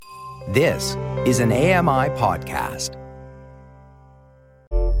This is an AMI podcast.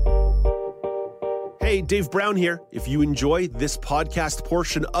 Hey, Dave Brown here. If you enjoy this podcast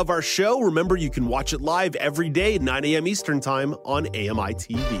portion of our show, remember you can watch it live every day at 9 a.m. Eastern Time on AMI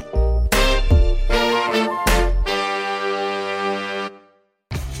TV.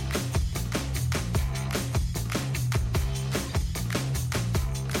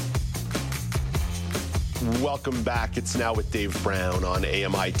 Welcome back. It's Now with Dave Brown on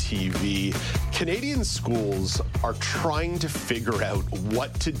AMI TV. Canadian schools are trying to figure out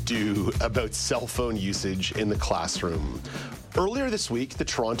what to do about cell phone usage in the classroom. Earlier this week, the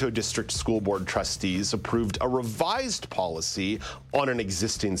Toronto District School Board trustees approved a revised policy on an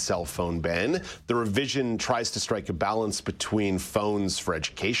existing cell phone ban. The revision tries to strike a balance between phones for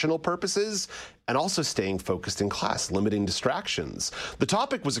educational purposes and also staying focused in class, limiting distractions. The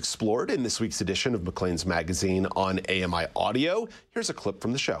topic was explored in this week's edition of Maclean's Magazine on AMI Audio. Here's a clip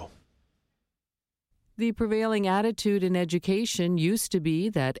from the show. The prevailing attitude in education used to be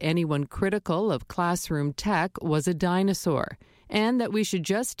that anyone critical of classroom tech was a dinosaur, and that we should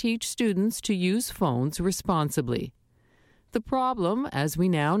just teach students to use phones responsibly. The problem, as we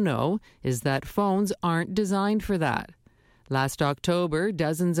now know, is that phones aren't designed for that. Last October,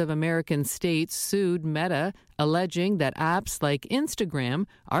 dozens of American states sued Meta, alleging that apps like Instagram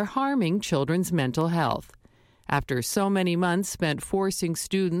are harming children's mental health. After so many months spent forcing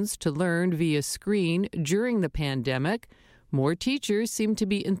students to learn via screen during the pandemic, more teachers seem to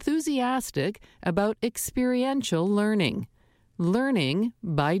be enthusiastic about experiential learning. Learning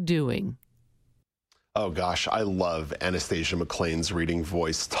by doing. Oh gosh, I love Anastasia McLean's reading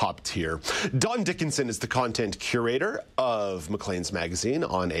voice, top tier. Dawn Dickinson is the content curator of Maclean's Magazine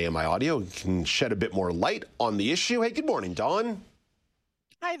on AMI Audio. You can shed a bit more light on the issue. Hey, good morning, Dawn.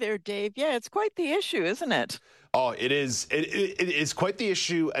 Hi there, Dave. Yeah, it's quite the issue, isn't it? Oh, it is. It is quite the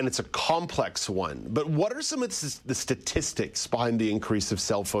issue, and it's a complex one. But what are some of the statistics behind the increase of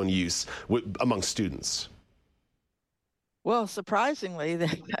cell phone use among students? Well, surprisingly,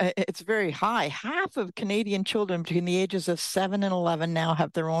 it's very high. Half of Canadian children between the ages of 7 and 11 now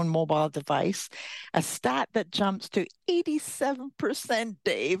have their own mobile device, a stat that jumps to 87%,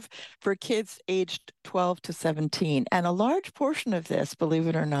 Dave, for kids aged 12 to 17. And a large portion of this, believe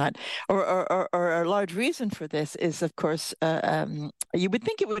it or not, or a large reason for this is, of course, you would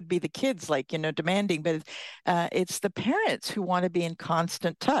think it would be the kids, demanding, but it's the parents who want to be in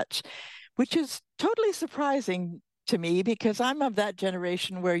constant touch, which is totally surprising to me, because I'm of that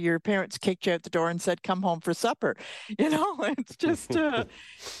generation where your parents kicked you out the door and said, come home for supper. It's just,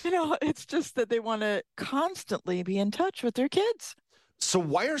 it's just that they want to constantly be in touch with their kids. So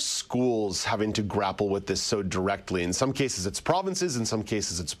why are schools having to grapple with this so directly? In some cases, it's provinces. In some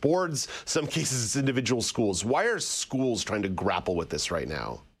cases, it's boards. Some cases, it's individual schools. Why are schools trying to grapple with this right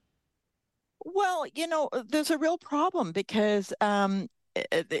now? Well, there's a real problem because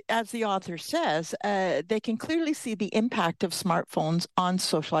as the author says, they can clearly see the impact of smartphones on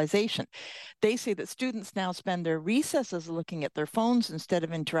socialization. They say that students now spend their recesses looking at their phones instead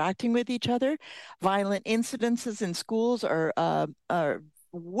of interacting with each other. Violent incidences in schools are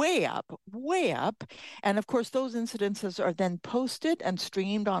way up. And of course, those incidences are then posted and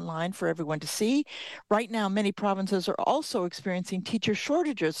streamed online for everyone to see. Right now, many provinces are also experiencing teacher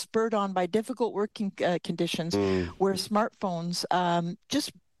shortages spurred on by difficult working conditions where smartphones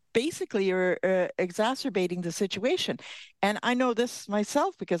just basically are exacerbating the situation. And I know this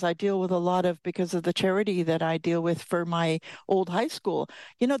myself because I deal with because of the charity that I deal with for my old high school.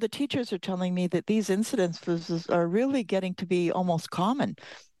 The teachers are telling me that these incidences are really getting to be almost common.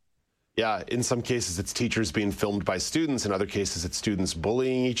 Yeah, in some cases, it's teachers being filmed by students. In other cases, it's students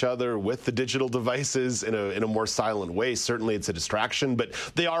bullying each other with the digital devices in a more silent way. Certainly, it's a distraction, but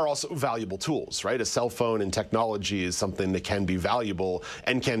they are also valuable tools, right? A cell phone and technology is something that can be valuable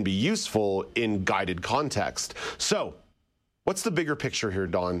and can be useful in guided context. So, what's the bigger picture here,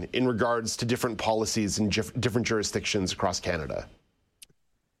 Dawn, in regards to different policies in different jurisdictions across Canada?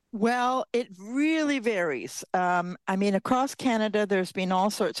 Well, it really varies. Across Canada, there's been all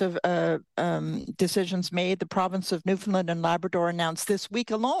sorts of decisions made. The province of Newfoundland and Labrador announced this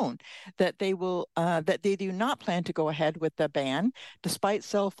week alone that they do not plan to go ahead with the ban, despite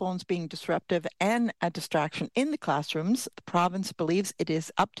cell phones being disruptive and a distraction in the classrooms. The province believes it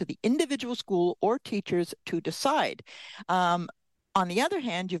is up to the individual school or teachers to decide. On the other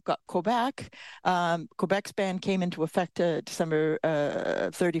hand, you've got Quebec. Quebec's ban came into effect December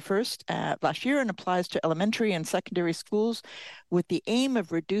 31st last year and applies to elementary and secondary schools with the aim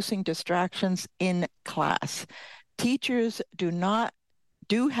of reducing distractions in class. Teachers do not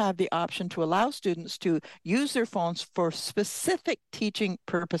do have the option to allow students to use their phones for specific teaching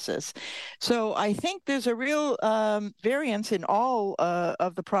purposes. So I think there's a real variance in all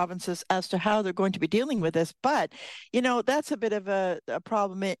of the provinces as to how they're going to be dealing with this. But, that's a bit of a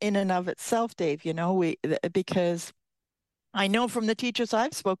problem in and of itself, Dave, because I know from the teachers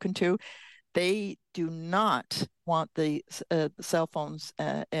I've spoken to, they do not want the cell phones,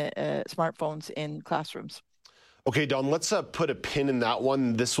 smartphones in classrooms. Okay, Don, let's put a pin in that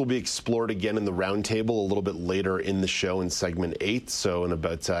one. This will be explored again in the roundtable a little bit later in the show in segment 8. So in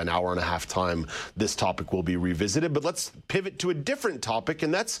about an hour and a half time, this topic will be revisited. But let's pivot to a different topic,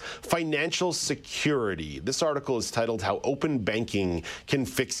 and that's financial security. This article is titled How Open Banking Can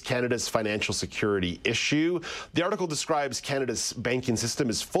Fix Canada's Financial Security Issue. The article describes Canada's banking system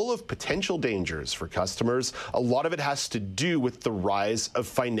is full of potential dangers for customers. A lot of it has to do with the rise of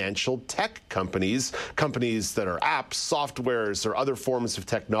financial tech companies that are apps, softwares, or other forms of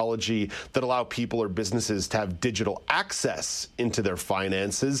technology that allow people or businesses to have digital access into their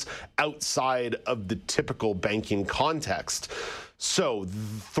finances outside of the typical banking context. So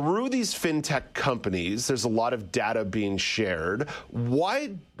through these fintech companies, there's a lot of data being shared.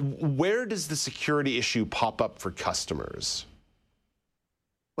 Where does the security issue pop up for customers?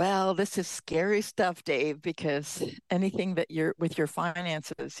 Well, this is scary stuff, Dave, because anything that you're with your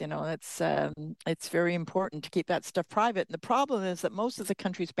finances, it's very important to keep that stuff private. And the problem is that most of the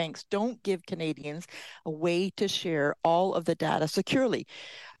country's banks don't give Canadians a way to share all of the data securely.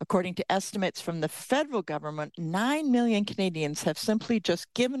 According to estimates from the federal government, 9 million Canadians have simply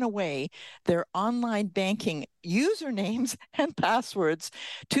just given away their online banking usernames and passwords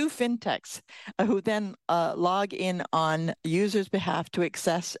to fintechs, who then log in on users' behalf to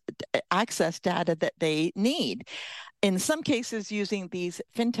access data that they need. In some cases, using these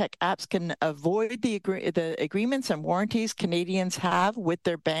fintech apps can avoid the agreements and warranties Canadians have with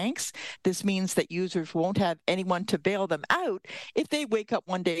their banks. This means that users won't have anyone to bail them out if they wake up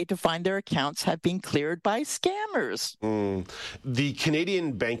one day to find their accounts have been cleared by scammers. The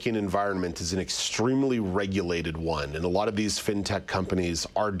Canadian banking environment is an extremely regulated one, and a lot of these fintech companies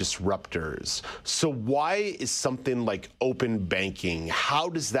are disruptors. So why is something like open banking, why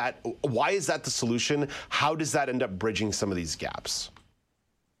is that the solution? How does that end up bridging some of these gaps?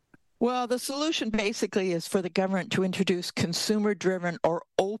 Well, the solution basically is for the government to introduce consumer-driven or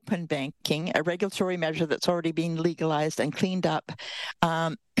open banking, a regulatory measure that's already been legalized and cleaned up.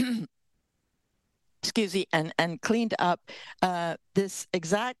 And cleaned up this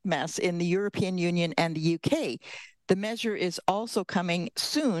exact mess in the European Union and the UK. The measure is also coming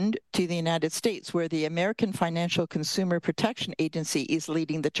soon to the United States, where the American Financial Consumer Protection Agency is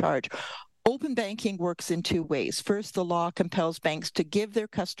leading the charge. Open banking works in two ways. First, the law compels banks to give their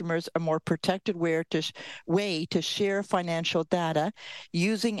customers a more protected way to share financial data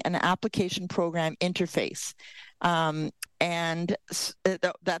using an application program interface. And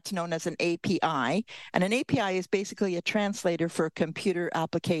that's known as an API. And an API is basically a translator for a computer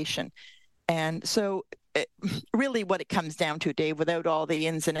application. And so really what it comes down to, Dave, without all the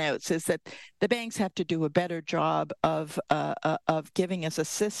ins and outs, is that the banks have to do a better job of giving us a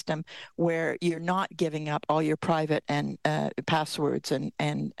system where you're not giving up all your private and passwords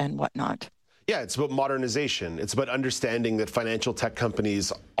and whatnot. Yeah, it's about modernization. It's about understanding that financial tech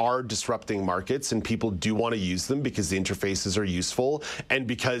companies are disrupting markets and people do want to use them because the interfaces are useful and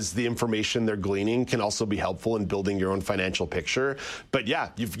because the information they're gleaning can also be helpful in building your own financial picture. But yeah,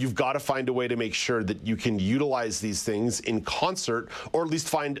 you've got to find a way to make sure that you can utilize these things in concert, or at least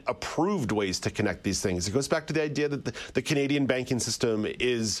find approved ways to connect these things. It goes back to the idea that the Canadian banking system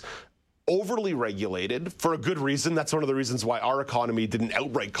is overly regulated for a good reason. That's one of the reasons why our economy didn't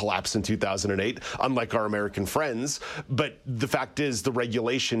outright collapse in 2008, unlike our American friends. But the fact is, the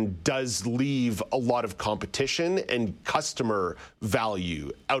regulation does leave a lot of competition and customer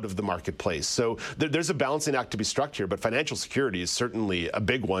value out of the marketplace. So there's a balancing act to be struck here, but financial security is certainly a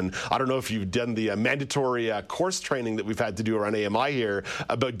big one. I don't know if you've done the mandatory course training that we've had to do around AMI here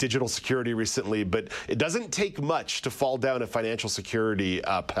about digital security recently, but it doesn't take much to fall down a financial security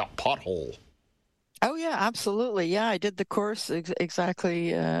pothole. Oh, yeah, absolutely. Yeah, I did the course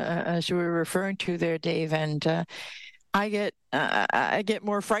exactly as you were referring to there, Dave. And I get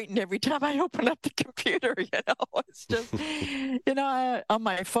more frightened every time I open up the computer. It's just, on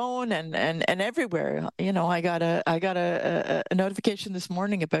my phone and everywhere. I got a notification this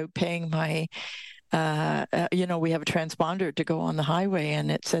morning about paying my we have a transponder to go on the highway,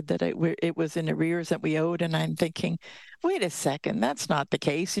 and it said that it was in arrears that we owed. And I'm thinking, wait a second, that's not the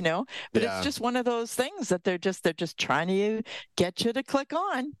case, But it's just one of those things that they're just trying to get you to click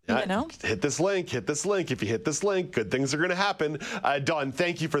on, Hit this link. If you hit this link, good things are going to happen. Dawn,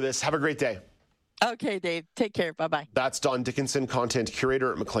 thank you for this. Have a great day. Okay, Dave. Take care. Bye-bye. That's Dawn Dickinson, content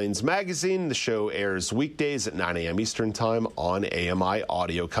curator at Maclean's Magazine. The show airs weekdays at 9 a.m. Eastern Time on AMI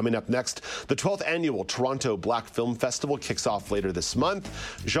Audio. Coming up next, the 12th annual Toronto Black Film Festival kicks off later this month.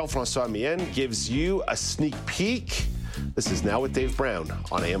 Jean-François Mien gives you a sneak peek. This is Now with Dave Brown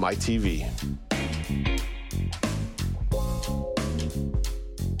on AMI TV.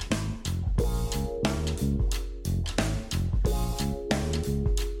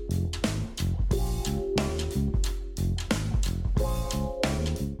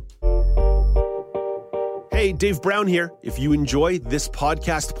 Hey, Dave Brown here. If you enjoy this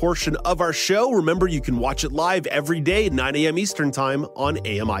podcast portion of our show, remember you can watch it live every day at 9 a.m. Eastern Time on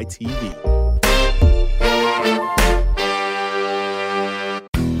AMI TV.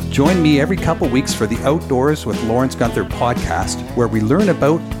 Join me every couple weeks for the Outdoors with Lawrence Gunther podcast, where we learn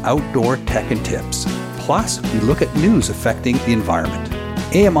about outdoor tech and tips. Plus, we look at news affecting the environment.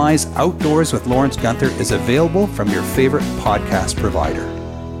 AMI's Outdoors with Lawrence Gunther is available from your favorite podcast provider.